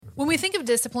When we think of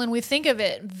discipline, we think of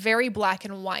it very black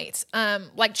and white,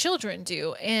 like children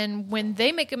do. And when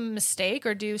they make a mistake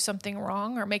or do something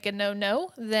wrong or make a no-no,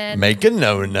 then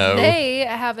they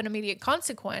have an immediate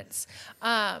consequence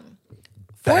for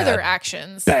their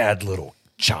actions. Bad little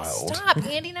child. Stop,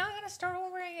 Andy. Now I got to start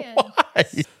over again. Why?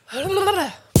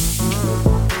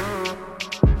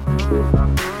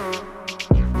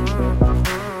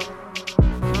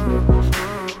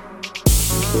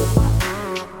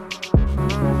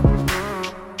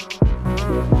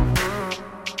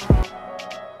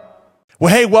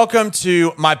 Well, hey, welcome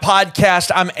to my podcast.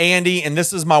 I'm Andy, and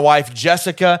this is my wife,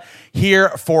 Jessica, here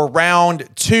for round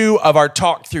 2 of our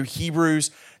talk through Hebrews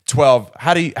 12.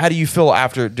 How do you feel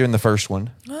after doing the first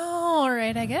one? Oh, all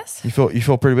right, I guess. You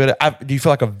feel pretty good? Do you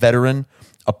feel like a veteran,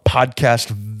 a podcast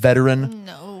veteran?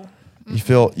 No. You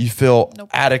feel Nope.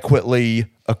 adequately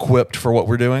equipped for what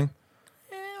we're doing?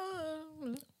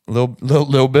 A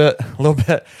little bit.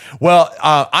 Well,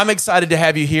 I'm excited to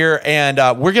have you here, and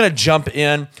we're going to jump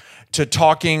in to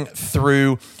talking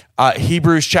through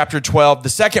Hebrews chapter 12, the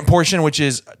second portion, which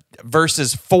is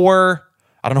verses 4.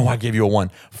 I don't know why I gave you a 1.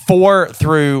 4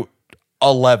 through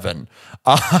 11.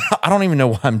 I don't even know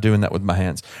why I'm doing that with my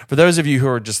hands. For those of you who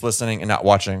are just listening and not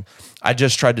watching, I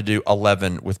just tried to do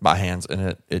 11 with my hands,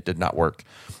 and it did not work.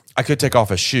 I could take off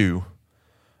a shoe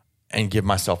and give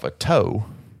myself a toe.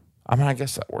 I mean, I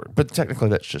guess that worked, but technically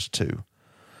that's just 2.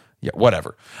 Yeah,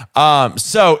 whatever.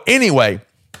 So anyway,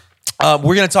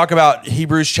 we're going to talk about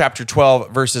Hebrews chapter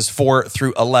 12, verses 4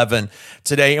 through 11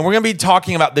 today. And we're going to be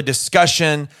talking about the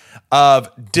discussion of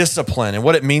discipline and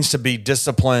what it means to be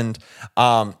disciplined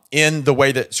in the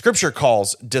way that Scripture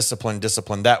calls discipline,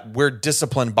 that we're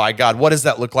disciplined by God. What does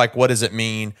that look like? What does it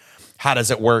mean? How does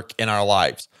it work in our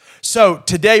lives? So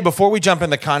today, before we jump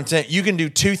into content, you can do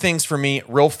 2 things for me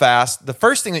real fast. The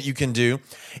first thing that you can do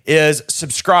is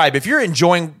subscribe. If you're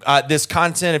enjoying this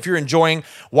content, if you're enjoying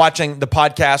watching the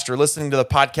podcast or listening to the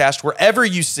podcast, wherever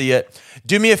you see it,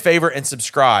 do me a favor and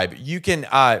subscribe. You can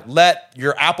let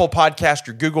your Apple Podcast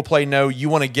or Google Play know you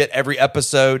want to get every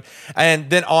episode. And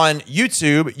then on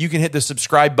YouTube, you can hit the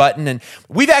subscribe button. And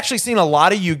we've actually seen a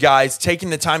lot of you guys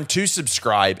taking the time to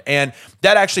subscribe. And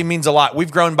that actually means a lot.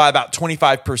 We've grown by about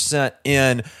 25%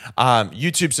 in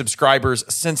YouTube subscribers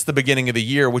since the beginning of the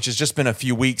year, which has just been a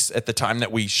few weeks at the time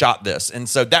that we shot this. And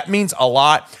so that means a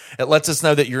lot. It lets us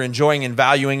know that you're enjoying and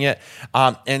valuing it.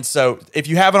 And so if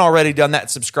you haven't already done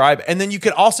that, subscribe. And then you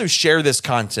can also share this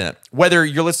content, whether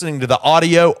you're listening to the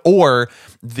audio or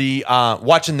the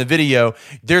watching the video.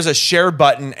 There's a share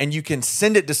button, and you can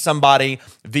send it to somebody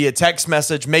via text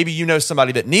message. Maybe you know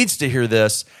somebody that needs to hear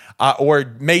this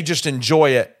or may just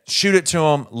enjoy it. Shoot it to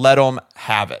them. Let them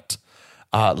have it.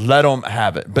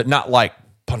 But not like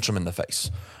punch them in the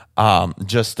face.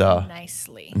 Just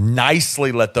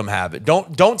nicely let them have it.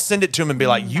 Don't send it to them and be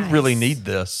like, you really need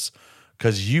this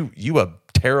because you a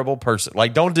terrible person.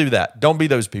 Like, don't do that. Don't be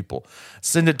those people.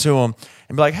 Send it to them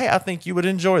and be like, hey, I think you would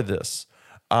enjoy this.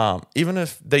 Even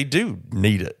if they do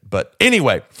need it. But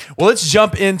anyway, well, let's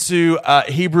jump into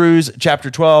Hebrews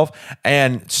chapter 12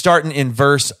 and starting in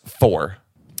verse 4.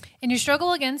 In your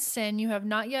struggle against sin, you have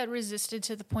not yet resisted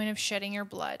to the point of shedding your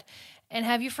blood. And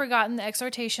have you forgotten the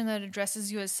exhortation that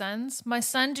addresses you as sons? My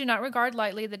son, do not regard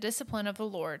lightly the discipline of the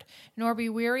Lord, nor be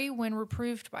weary when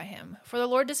reproved by him. For the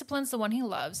Lord disciplines the one he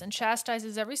loves and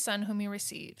chastises every son whom he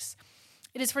receives.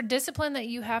 It is for discipline that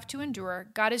you have to endure.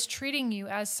 God is treating you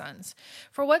as sons.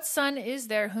 For what son is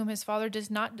there whom his father does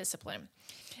not discipline?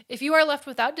 If you are left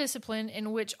without discipline,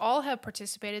 in which all have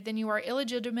participated, then you are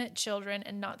illegitimate children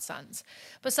and not sons.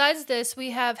 Besides this,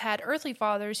 we have had earthly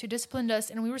fathers who disciplined us,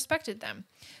 and we respected them.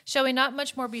 Shall we not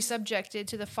much more be subjected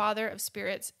to the Father of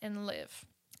spirits and live?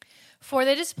 For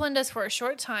they disciplined us for a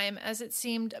short time, as it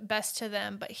seemed best to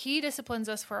them, but he disciplines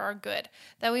us for our good,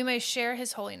 that we may share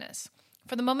his holiness.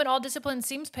 For the moment, all discipline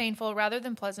seems painful rather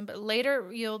than pleasant, but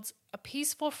later yields a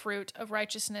peaceful fruit of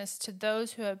righteousness to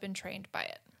those who have been trained by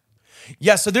it.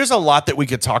 Yeah, so there's a lot that we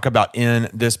could talk about in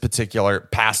this particular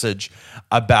passage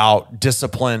about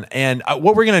discipline. And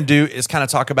what we're going to do is kind of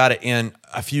talk about it in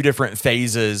a few different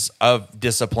phases of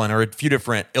discipline or a few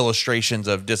different illustrations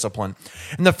of discipline.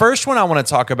 And the first one I want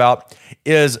to talk about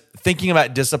is thinking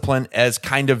about discipline as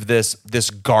kind of this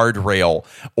guardrail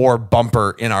or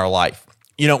bumper in our life.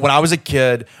 You know, when I was a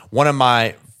kid, one of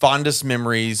my fondest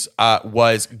memories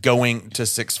was going to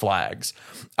Six Flags.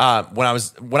 When I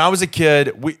was a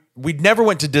kid, we never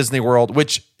went to Disney World,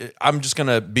 which I'm just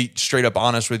gonna be straight up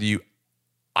honest with you.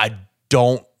 I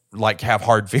don't have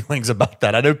hard feelings about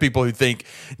that. I know people who think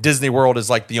Disney World is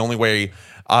like the only way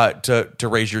to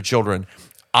raise your children.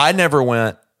 I never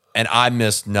went. and I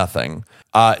missed nothing.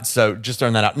 So just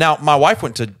throwing that out. Now, my wife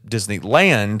went to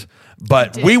Disneyland,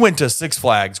 but we went to Six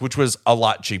Flags, which was a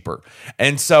lot cheaper.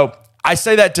 And so I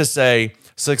say that to say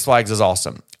Six Flags is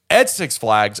awesome. At Six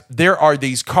Flags, there are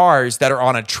these cars that are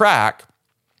on a track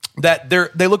that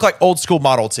they look like old school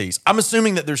Model Ts. I'm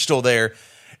assuming that they're still there.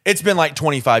 It's been like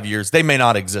 25 years. They may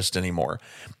not exist anymore.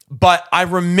 But I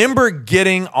remember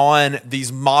getting on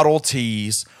these Model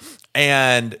Ts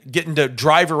and getting to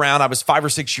drive around. I was 5 or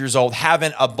 6 years old,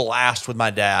 having a blast with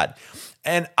my dad.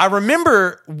 And I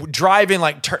remember driving,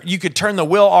 like you could turn the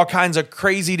wheel all kinds of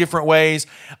crazy different ways.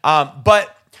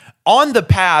 But on the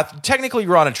path, technically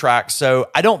you're on a track, so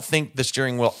I don't think the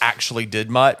steering wheel actually did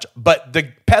much, but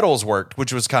the pedals worked,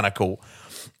 which was kind of cool.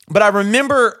 But I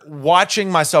remember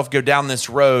watching myself go down this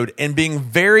road and being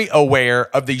very aware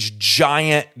of these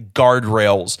giant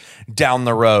guardrails down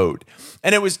the road.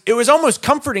 And it was almost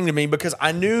comforting to me because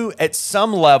I knew at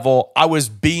some level I was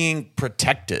being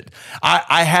protected.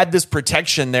 I had this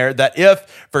protection there that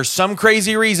if for some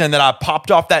crazy reason that I popped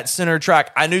off that center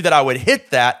track, I knew that I would hit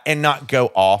that and not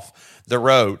go off the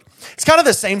road. It's kind of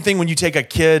the same thing when you take a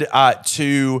kid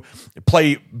to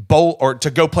play or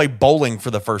to go play bowling for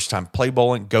the first time. Play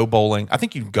bowling, go bowling. I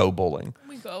think you go bowling.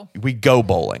 We go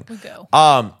bowling. We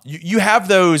go. You have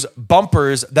those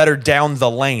bumpers that are down the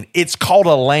lane. It's called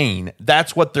a lane.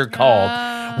 That's what they're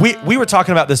called. We were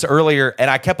talking about this earlier, and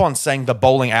I kept on saying the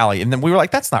bowling alley, and then we were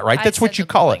like, "That's not right. That's what you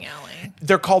call it." Alley.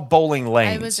 They're called bowling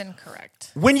lanes. I was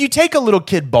incorrect. When you take a little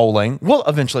kid bowling, we'll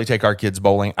eventually take our kids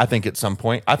bowling. I think at some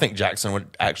point. I think Jackson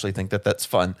would actually think that that's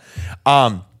fun.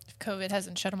 COVID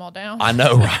hasn't shut them all down. I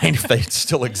know, right? If they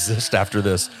still exist after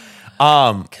this,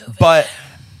 but.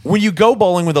 When you go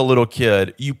bowling with a little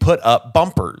kid, you put up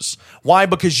bumpers. Why?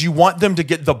 Because you want them to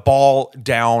get the ball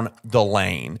down the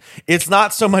lane. It's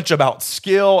not so much about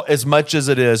skill as much as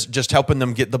it is just helping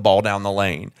them get the ball down the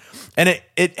lane. And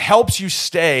it helps you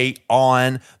stay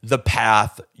on the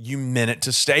path you meant it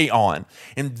to stay on.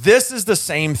 And this is the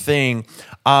same thing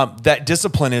that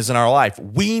discipline is in our life.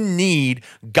 We need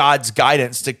God's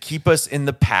guidance to keep us in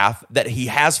the path that He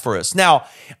has for us. Now,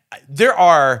 there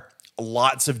are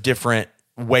lots of different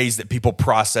ways that people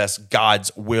process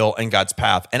God's will and God's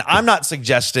path. And I'm not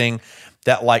suggesting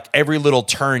that like every little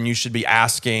turn you should be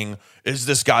asking, is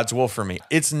this God's will for me?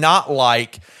 It's not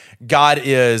like God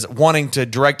is wanting to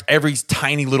direct every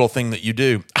tiny little thing that you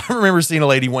do. I remember seeing a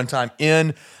lady one time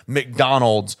in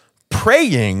McDonald's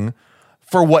praying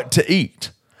for what to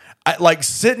eat. Like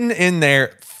sitting in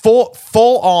there full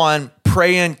on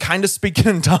praying, kind of speaking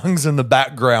in tongues in the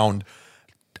background,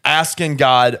 asking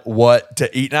God what to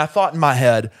eat. And I thought in my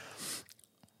head,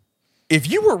 if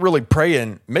you were really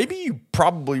praying, maybe you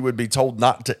probably would be told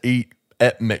not to eat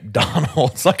at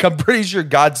McDonald's. Like, I'm pretty sure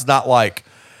God's not like,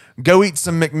 go eat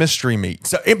some McMystery meat.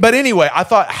 So, but anyway, I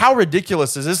thought, how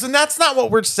ridiculous is this? And that's not what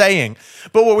we're saying.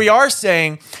 But what we are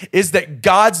saying is that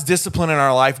God's discipline in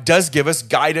our life does give us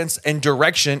guidance and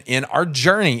direction in our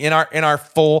journey, in our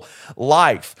full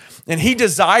life. And He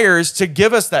desires to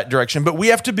give us that direction, but we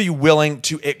have to be willing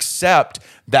to accept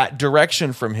that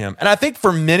direction from Him. And I think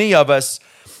for many of us,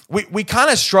 we kind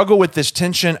of struggle with this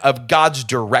tension of God's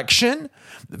direction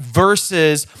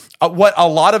versus what a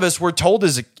lot of us were told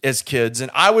as kids.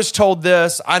 And I was told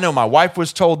this. I know my wife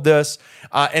was told this.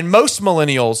 And most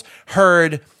millennials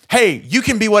heard, hey, you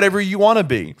can be whatever you want to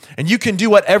be. And you can do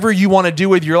whatever you want to do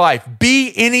with your life.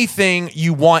 Be anything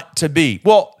you want to be.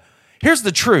 Well, here's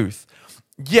the truth.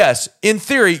 Yes, in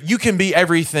theory, you can be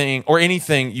everything or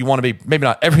anything you want to be. Maybe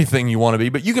not everything you want to be,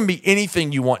 but you can be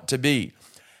anything you want to be.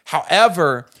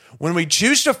 However, when we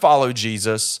choose to follow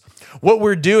Jesus, what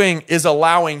we're doing is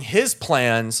allowing His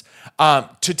plans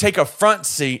to take a front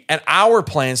seat and our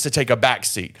plans to take a back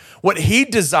seat. What He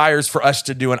desires for us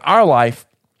to do in our life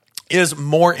is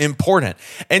more important.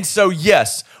 And so,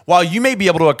 yes, while you may be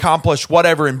able to accomplish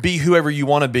whatever and be whoever you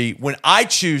want to be, when I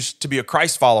choose to be a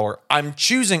Christ follower, I'm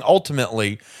choosing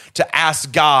ultimately to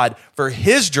ask God for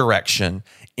His direction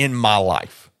in my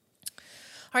life.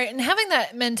 All right, and having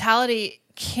that mentality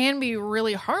can be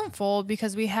really harmful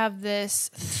because we have this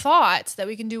thought that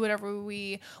we can do whatever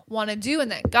we want to do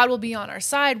and that God will be on our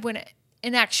side when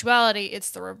in actuality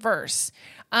it's the reverse.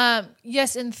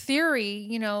 Yes, in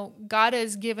theory, God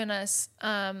has given us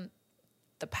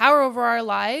the power over our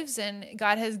lives, and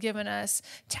God has given us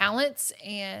talents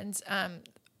and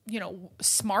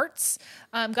smarts.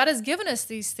 God has given us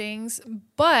these things,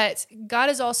 but God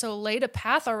has also laid a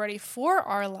path already for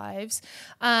our lives.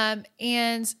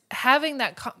 And having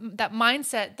that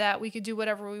mindset that we could do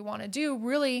whatever we want to do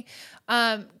really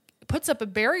puts up a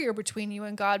barrier between you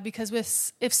and God, because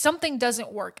if something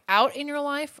doesn't work out in your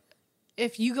life,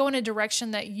 if you go in a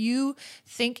direction that you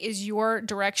think is your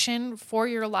direction for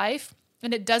your life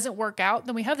and it doesn't work out,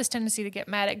 then we have this tendency to get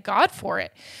mad at God for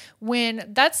it, when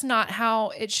that's not how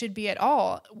it should be at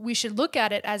all. We should look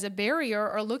at it as a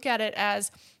barrier, or look at it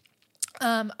as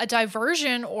a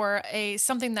diversion, or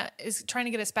something that is trying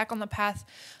to get us back on the path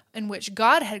in which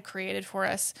God had created for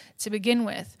us to begin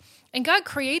with. And God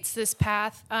creates this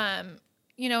path, and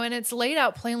it's laid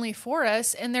out plainly for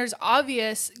us. And there's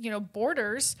obvious,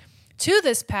 borders to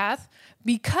this path,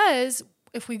 because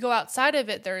if we go outside of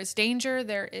it, there is danger.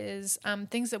 There is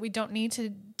things that we don't need to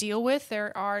deal with.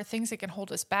 There are things that can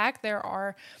hold us back. There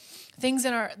are things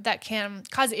that can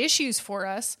cause issues for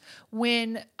us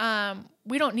when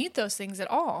we don't need those things at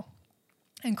all.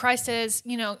 And Christ has,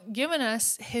 given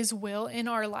us his will in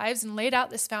our lives and laid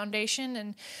out this foundation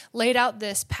and laid out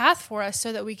this path for us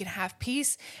so that we can have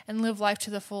peace and live life to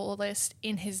the fullest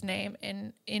in his name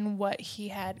and in what he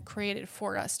had created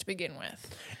for us to begin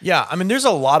with. Yeah, I mean, there's a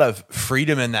lot of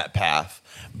freedom in that path.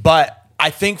 But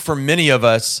I think for many of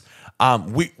us,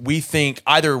 we think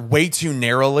either way too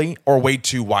narrowly or way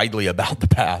too widely about the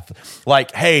path.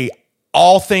 Like, hey,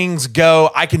 all things go,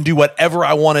 I can do whatever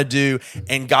I want to do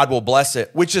and God will bless it,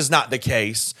 which is not the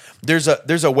case. There's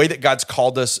a way that God's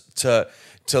called us to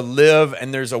live,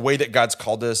 and there's a way that God's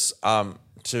called us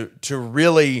to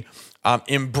really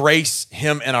embrace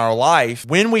him in our life.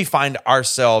 When we find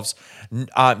ourselves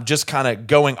just kind of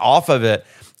going off of it,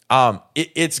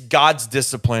 it's God's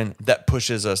discipline that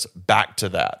pushes us back to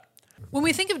that. When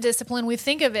we think of discipline, we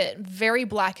think of it very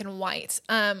black and white,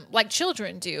 like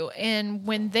children do. And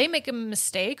when they make a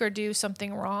mistake or do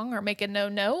something wrong or make a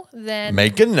no-no, then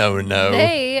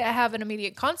they have an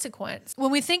immediate consequence. When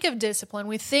we think of discipline,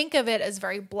 we think of it as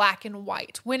very black and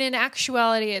white, when in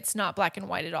actuality, it's not black and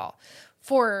white at all.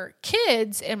 For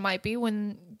kids, it might be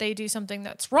when they do something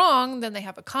that's wrong, then they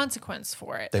have a consequence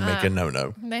for it. They make a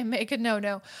no-no. They make a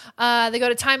no-no. They go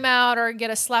to timeout or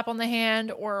get a slap on the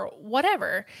hand or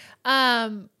whatever.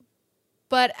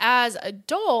 But as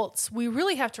adults, we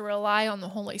really have to rely on the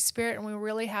Holy Spirit, and we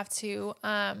really have to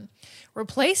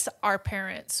replace our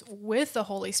parents with the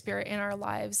Holy Spirit in our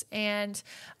lives and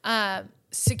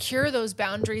secure those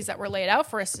boundaries that were laid out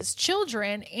for us as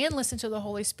children, and listen to the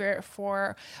Holy Spirit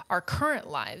for our current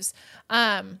lives.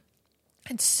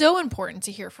 It's so important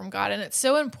to hear from God, and it's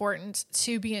so important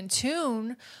to be in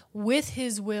tune with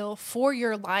his will for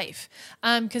your life.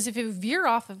 Because if you veer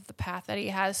off of the path that he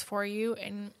has for you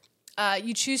and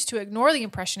you choose to ignore the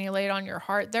impression he laid on your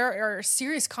heart, there are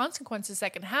serious consequences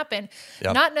that can happen.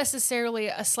 Yep. Not necessarily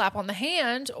a slap on the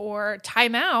hand or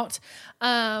time out,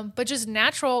 but just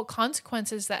natural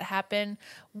consequences that happen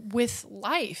with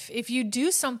life. If you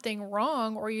do something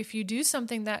wrong, or if you do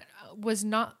something that was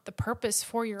not the purpose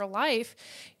for your life,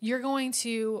 you're going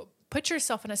to put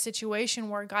yourself in a situation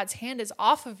where God's hand is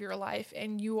off of your life,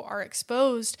 and you are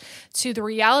exposed to the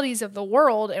realities of the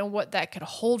world and what that could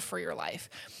hold for your life.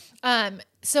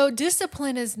 So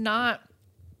discipline is not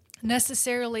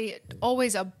necessarily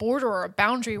always a border or a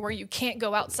boundary where you can't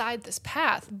go outside this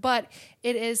path, but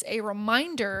it is a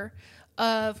reminder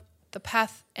of the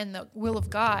path and the will of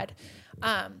God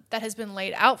that has been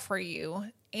laid out for you,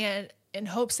 and in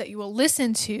hopes that you will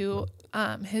listen to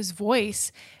his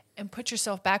voice and put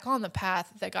yourself back on the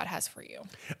path that God has for you.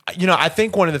 I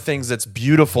think one of the things that's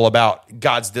beautiful about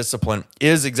God's discipline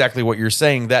is exactly what you're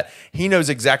saying, that he knows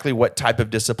exactly what type of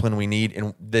discipline we need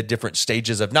in the different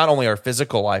stages of not only our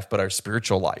physical life, but our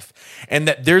spiritual life. And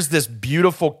that there's this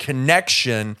beautiful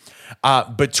connection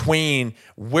between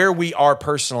where we are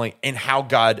personally and how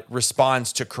God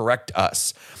responds to correct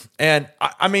us. And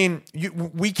I mean,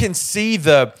 we can see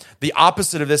the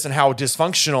opposite of this and how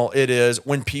dysfunctional it is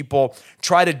when people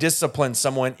try to discipline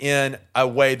someone in a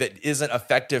way that isn't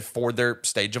effective for their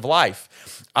stage of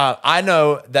life. I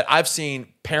know that I've seen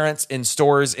parents in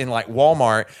stores in like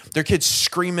Walmart, their kids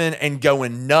screaming and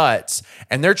going nuts,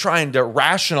 and they're trying to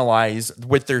rationalize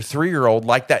with their 3-year-old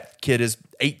like that kid is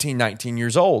 18, 19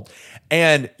 years old.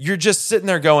 And you're just sitting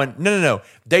there going, no.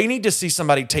 They need to see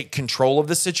somebody take control of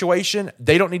the situation.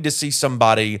 They don't need to see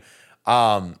somebody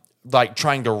like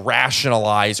trying to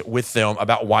rationalize with them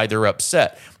about why they're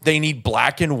upset. They need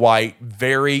black and white,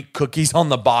 very cookies on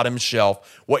the bottom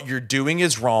shelf. What you're doing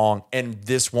is wrong, and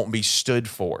this won't be stood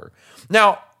for.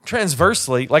 Now,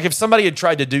 transversely, like if somebody had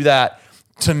tried to do that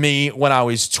to me when I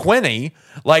was 20,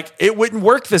 like it wouldn't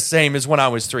work the same as when I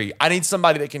was 3. I need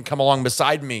somebody that can come along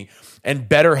beside me and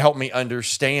better help me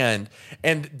understand.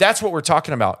 And that's what we're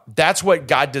talking about. That's what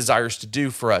God desires to do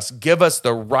for us. Give us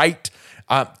the right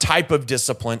type of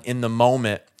discipline in the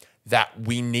moment that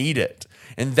we need it.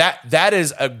 And that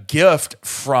is a gift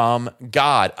from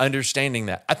God, understanding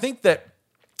that. I think that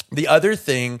The other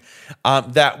thing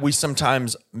that we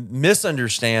sometimes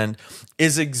misunderstand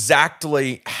is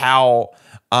exactly how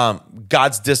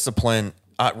God's discipline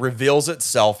reveals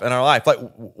itself in our life. Like,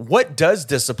 what does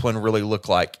discipline really look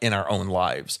like in our own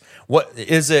lives? What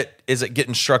is it? Is it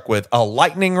getting struck with a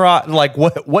lightning rod? Like,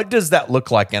 what does that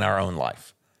look like in our own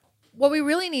life? What we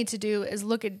really need to do is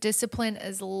look at discipline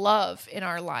as love in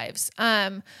our lives.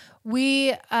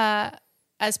 We,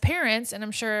 as parents, and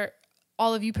I'm sure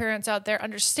all of you parents out there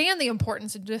understand the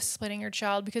importance of disciplining your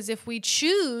child, because if we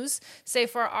choose, say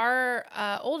for our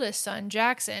oldest son,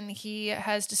 Jackson, he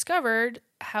has discovered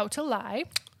how to lie.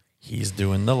 He's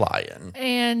doing the lying.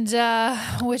 And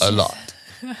which a lot.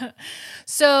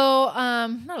 So,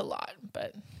 not a lot,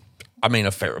 but I mean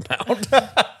a fair amount.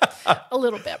 a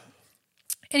little bit.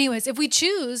 Anyways, if we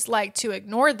choose like to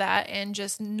ignore that and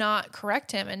just not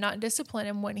correct him and not discipline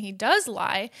him when he does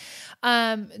lie,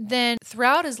 then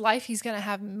throughout his life, he's going to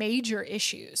have major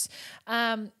issues.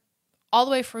 All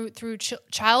the way through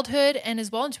childhood and as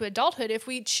well into adulthood. If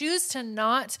we choose to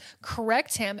not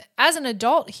correct him as an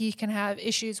adult, he can have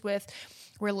issues with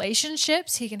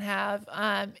relationships. He can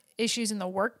have issues in the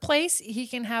workplace. He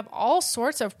can have all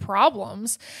sorts of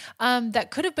problems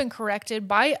that could have been corrected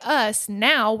by us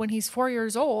now when he's 4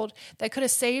 years old, that could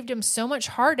have saved him so much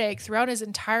heartache throughout his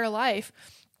entire life.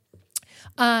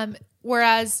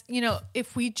 Whereas,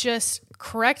 if we just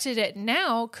corrected it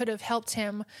now, could have helped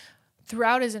him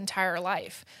throughout his entire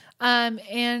life.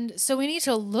 And so we need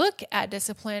to look at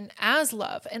discipline as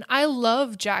love. And I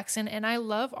love Jackson and I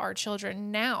love our children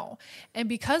now. And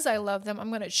because I love them, I'm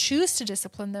going to choose to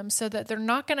discipline them so that they're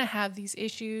not going to have these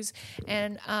issues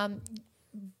and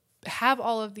have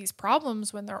all of these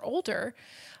problems when they're older.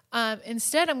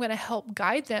 Instead, I'm going to help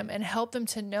guide them and help them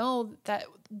to know that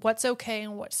what's okay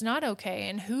and what's not okay,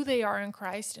 and who they are in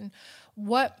Christ, and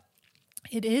what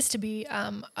it is to be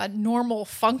a normal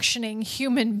functioning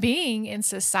human being in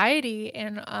society,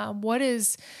 and what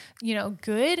is,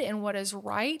 good and what is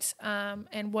right,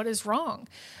 and what is wrong.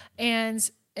 And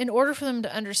in order for them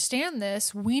to understand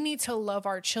this, we need to love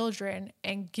our children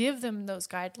and give them those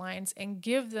guidelines and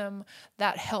give them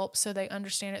that help so they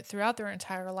understand it throughout their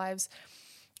entire lives.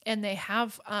 And they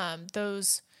have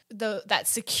that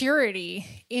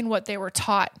security in what they were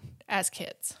taught as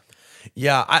kids.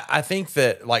 Yeah, I think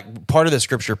that like part of the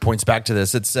scripture points back to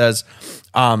this. It says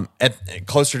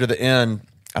closer to the end,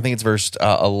 I think it's verse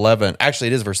 11. Actually,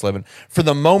 it is verse 11. For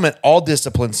the moment, all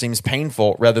discipline seems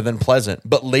painful rather than pleasant,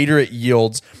 but later it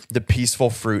yields the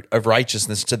peaceful fruit of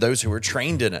righteousness to those who are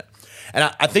trained in it.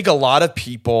 And I think a lot of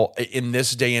people in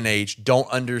this day and age don't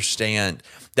understand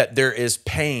that there is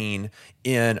pain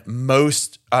in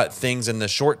most things in the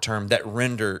short term that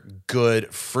render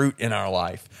good fruit in our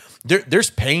life. There's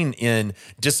pain in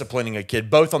disciplining a kid,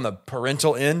 both on the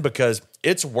parental end, because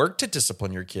it's work to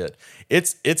discipline your kid.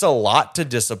 It's a lot to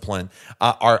discipline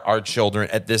our children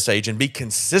at this age and be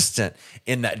consistent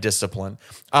in that discipline.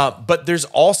 But there's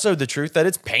also the truth that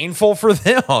it's painful for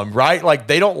them, right? Like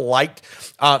they don't like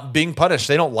being punished.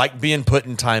 They don't like being put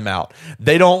in timeout.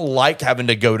 They don't like having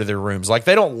to go to their rooms. Like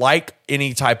they don't like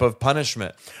any type of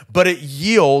punishment, but it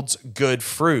yields good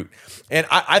fruit. And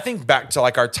I think back to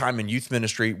like our time in youth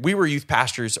ministry. We were youth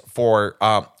pastors for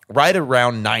right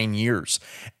around 9 years.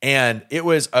 And it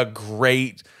was a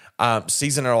great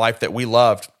season in our life that we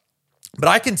loved. But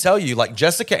I can tell you, like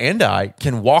Jessica and I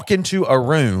can walk into a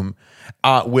room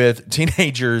with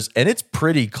teenagers and it's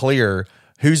pretty clear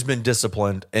who's been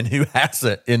disciplined and who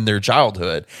hasn't in their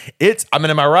childhood.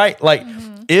 Am I right? Like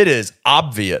it is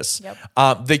obvious.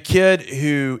 Yep. The kid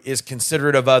who is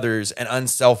considerate of others and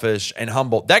unselfish and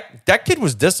humble, that kid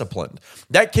was disciplined.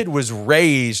 That kid was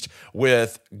raised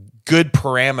with good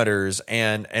parameters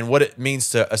and what it means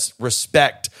to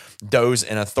respect those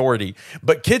in authority.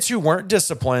 But kids who weren't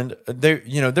disciplined,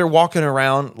 they're walking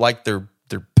around like their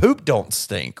poop don't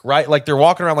stink, right? Like they're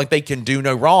walking around like they can do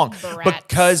no wrong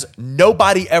because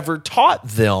nobody ever taught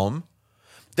them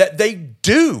that they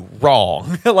do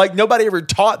wrong. Like nobody ever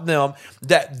taught them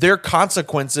that their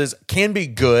consequences can be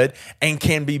good and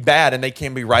can be bad, and they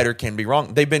can be right or can be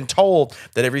wrong. They've been told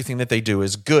that everything that they do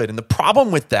is good. And the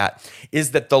problem with that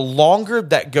is that the longer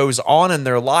that goes on in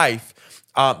their life,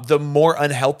 the more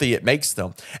unhealthy it makes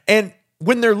them. And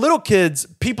when they're little kids,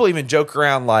 people even joke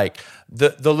around like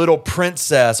the little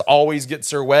princess always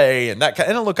gets her way and that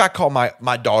kind. And look, I call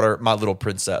my daughter my little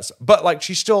princess, but like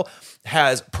she still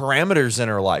has parameters in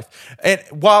her life. And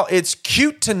while it's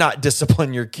cute to not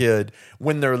discipline your kid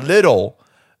when they're little,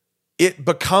 it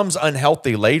becomes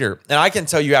unhealthy later. And I can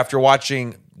tell you, after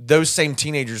watching those same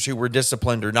teenagers who were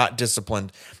disciplined or not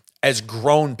disciplined as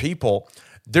grown people,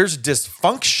 there's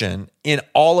dysfunction in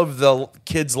all of the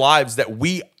kids' lives that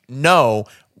we know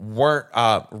weren't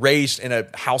raised in a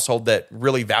household that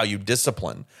really valued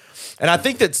discipline. And I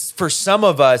think that for some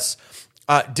of us,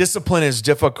 discipline is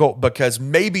difficult because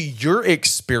maybe your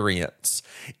experience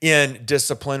in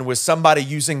discipline was somebody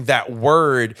using that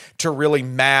word to really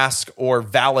mask or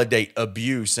validate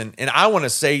abuse. And I want to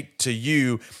say to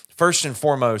you, first and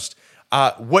foremost,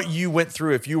 what you went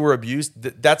through, if you were abused,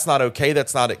 that's not okay.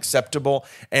 That's not acceptable.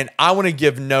 And I want to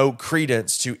give no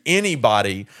credence to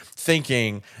anybody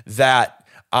thinking that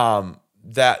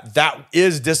that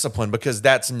is discipline, because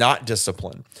that's not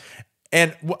discipline.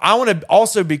 And I want to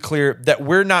also be clear that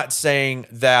we're not saying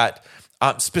that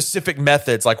specific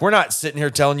methods, like we're not sitting here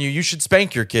telling you should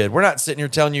spank your kid. We're not sitting here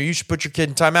telling you should put your kid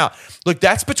in timeout. Look,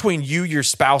 that's between you, your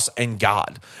spouse, and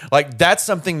God. Like that's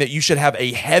something that you should have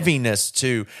a heaviness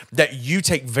to, that you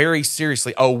take very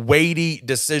seriously, a weighty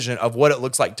decision of what it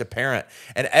looks like to parent.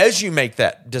 And as you make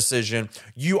that decision,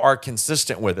 you are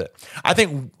consistent with it. I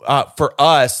think for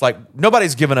us, like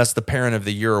nobody's given us the Parent of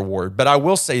the Year award, but I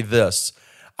will say this.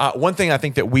 One thing I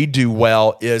think that we do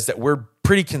well is that we're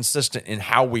pretty consistent in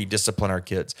how we discipline our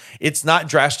kids. It's not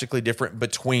drastically different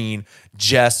between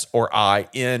Jess or I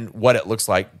in what it looks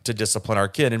like to discipline our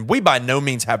kid. And we by no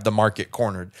means have the market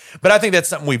cornered, but I think that's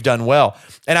something we've done well.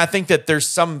 And I think that there's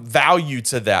some value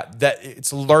to that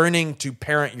it's learning to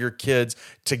parent your kids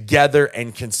together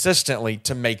and consistently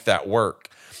to make that work.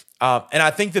 And I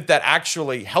think that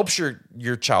actually helps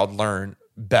your child learn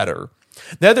better.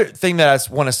 The other thing that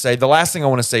I want to say, the last thing I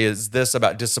want to say is this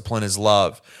about discipline is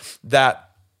love.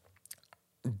 That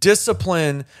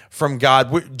discipline from God,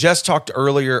 we just talked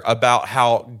earlier about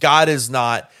how God is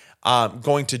not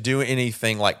going to do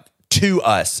anything like to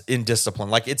us in discipline.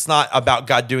 Like it's not about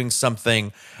God doing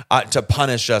something to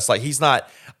punish us. Like he's not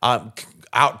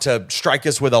out to strike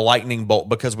us with a lightning bolt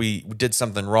because we did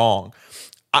something wrong.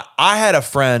 I had a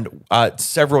friend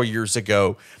several years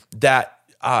ago that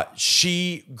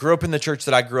she grew up in the church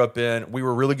that I grew up in. We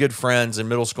were really good friends in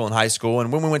middle school and high school.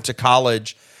 And when we went to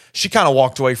college, she kind of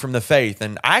walked away from the faith.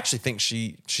 And I actually think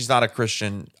she's not a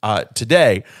Christian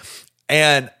today.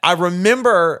 And I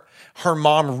remember her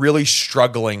mom really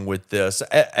struggling with this,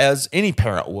 as any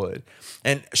parent would.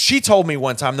 And she told me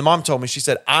one time, the mom told me, she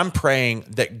said, I'm praying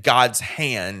that God's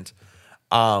hand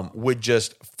would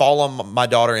just fall on my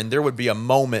daughter and there would be a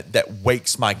moment that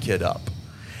wakes my kid up.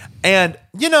 And,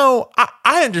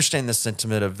 I understand the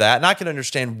sentiment of that, and I can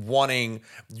understand wanting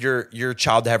your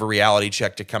child to have a reality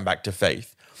check to come back to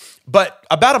faith. But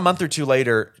about a month or two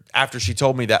later, after she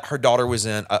told me that, her daughter was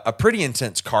in a pretty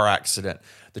intense car accident.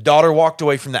 The daughter walked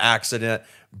away from the accident,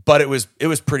 but it was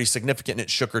pretty significant, and it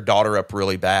shook her daughter up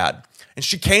really bad. And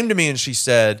she came to me and she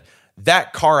said,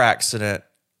 that car accident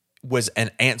was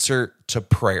an answer to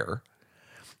prayer.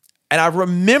 And I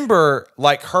remember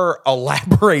like her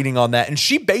elaborating on that. And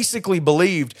she basically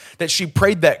believed that she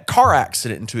prayed that car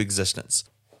accident into existence.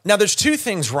 Now, there's two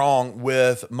things wrong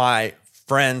with my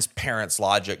friend's parents'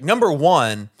 logic. Number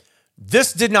one,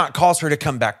 this did not cause her to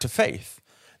come back to faith.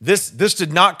 This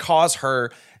did not cause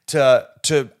her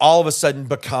to all of a sudden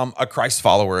become a Christ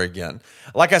follower again.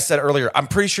 Like I said earlier, I'm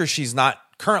pretty sure she's not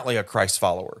currently a Christ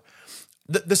follower.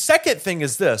 The second thing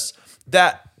is this,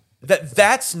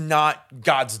 that's not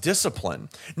God's discipline.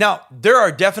 Now, there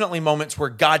are definitely moments where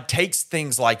God takes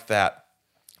things like that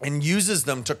and uses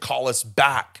them to call us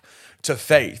back to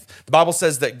faith. The Bible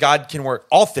says that God can work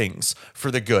all things for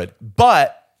the good,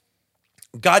 but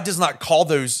God does not call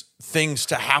those things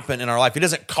to happen in our life. He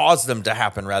doesn't cause them to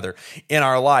happen, rather, in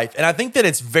our life. And I think that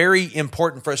it's very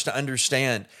important for us to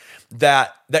understand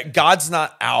that God's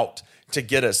not out to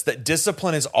get us, that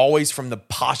discipline is always from the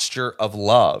posture of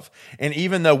love. And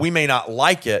even though we may not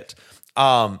like it,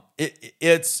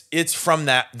 it's from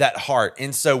that heart.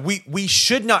 And so we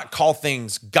should not call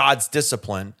things God's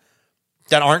discipline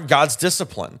that aren't God's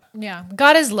discipline. Yeah.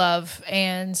 God is love,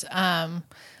 and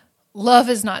love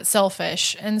is not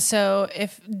selfish. And so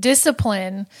if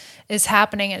discipline is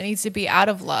happening, it needs to be out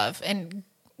of love. And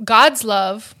God's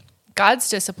love, God's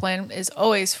discipline is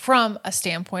always from a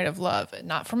standpoint of love,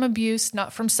 not from abuse,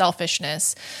 not from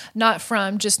selfishness, not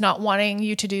from just not wanting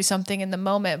you to do something in the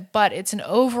moment, but it's an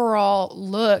overall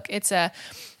look. It's a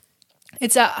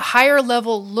higher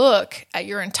level look at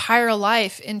your entire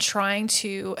life in trying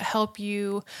to help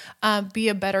you be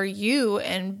a better you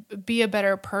and be a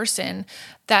better person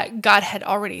that God had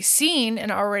already seen and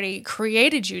already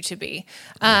created you to be.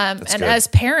 And good. As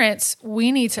parents, we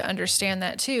need to understand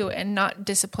that too, and not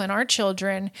discipline our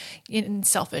children in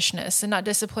selfishness and not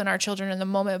discipline our children in the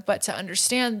moment, but to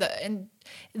understand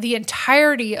the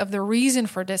entirety of the reason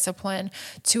for discipline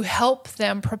to help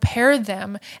them, prepare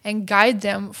them, and guide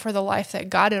them for the life that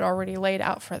God had already laid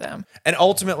out for them. And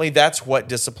ultimately, that's what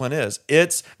discipline is.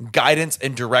 It's guidance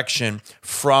and direction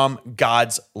from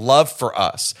God's love for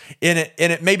us. And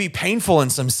it may be painful in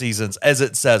some seasons, as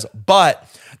it says, but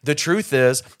the truth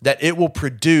is that it will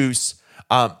produce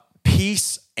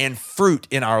peace and fruit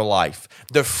in our life.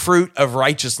 The fruit of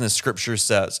righteousness, Scripture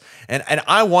says. And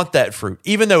I want that fruit.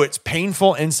 Even though it's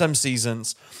painful in some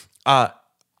seasons,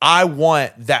 I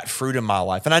want that fruit in my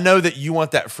life. And I know that you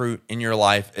want that fruit in your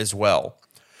life as well.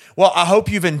 Well, I hope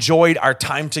you've enjoyed our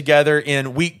time together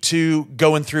in week 2,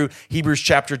 going through Hebrews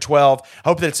chapter 12. I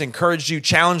hope that it's encouraged you,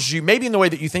 challenged you, maybe in the way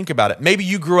that you think about it. Maybe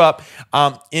you grew up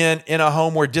in a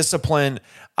home where discipline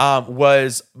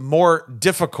was more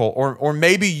difficult, or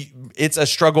maybe it's a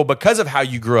struggle because of how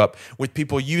you grew up with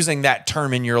people using that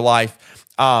term in your life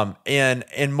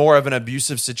in more of an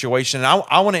abusive situation. And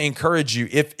I want to encourage you,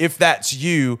 if that's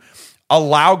you,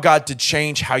 allow God to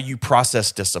change how you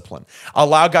process discipline.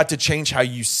 Allow God to change how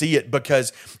you see it,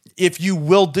 because if you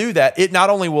will do that, it not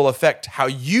only will affect how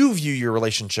you view your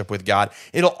relationship with God,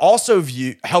 it'll also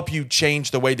help you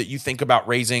change the way that you think about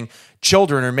raising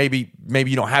children, or maybe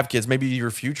you don't have kids, maybe your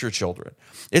future children.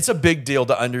 It's a big deal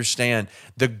to understand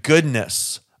the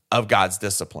goodness of God's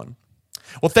discipline.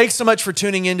 Well, thanks so much for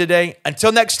tuning in today.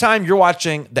 Until next time, you're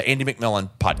watching the Andy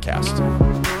McMillan Podcast.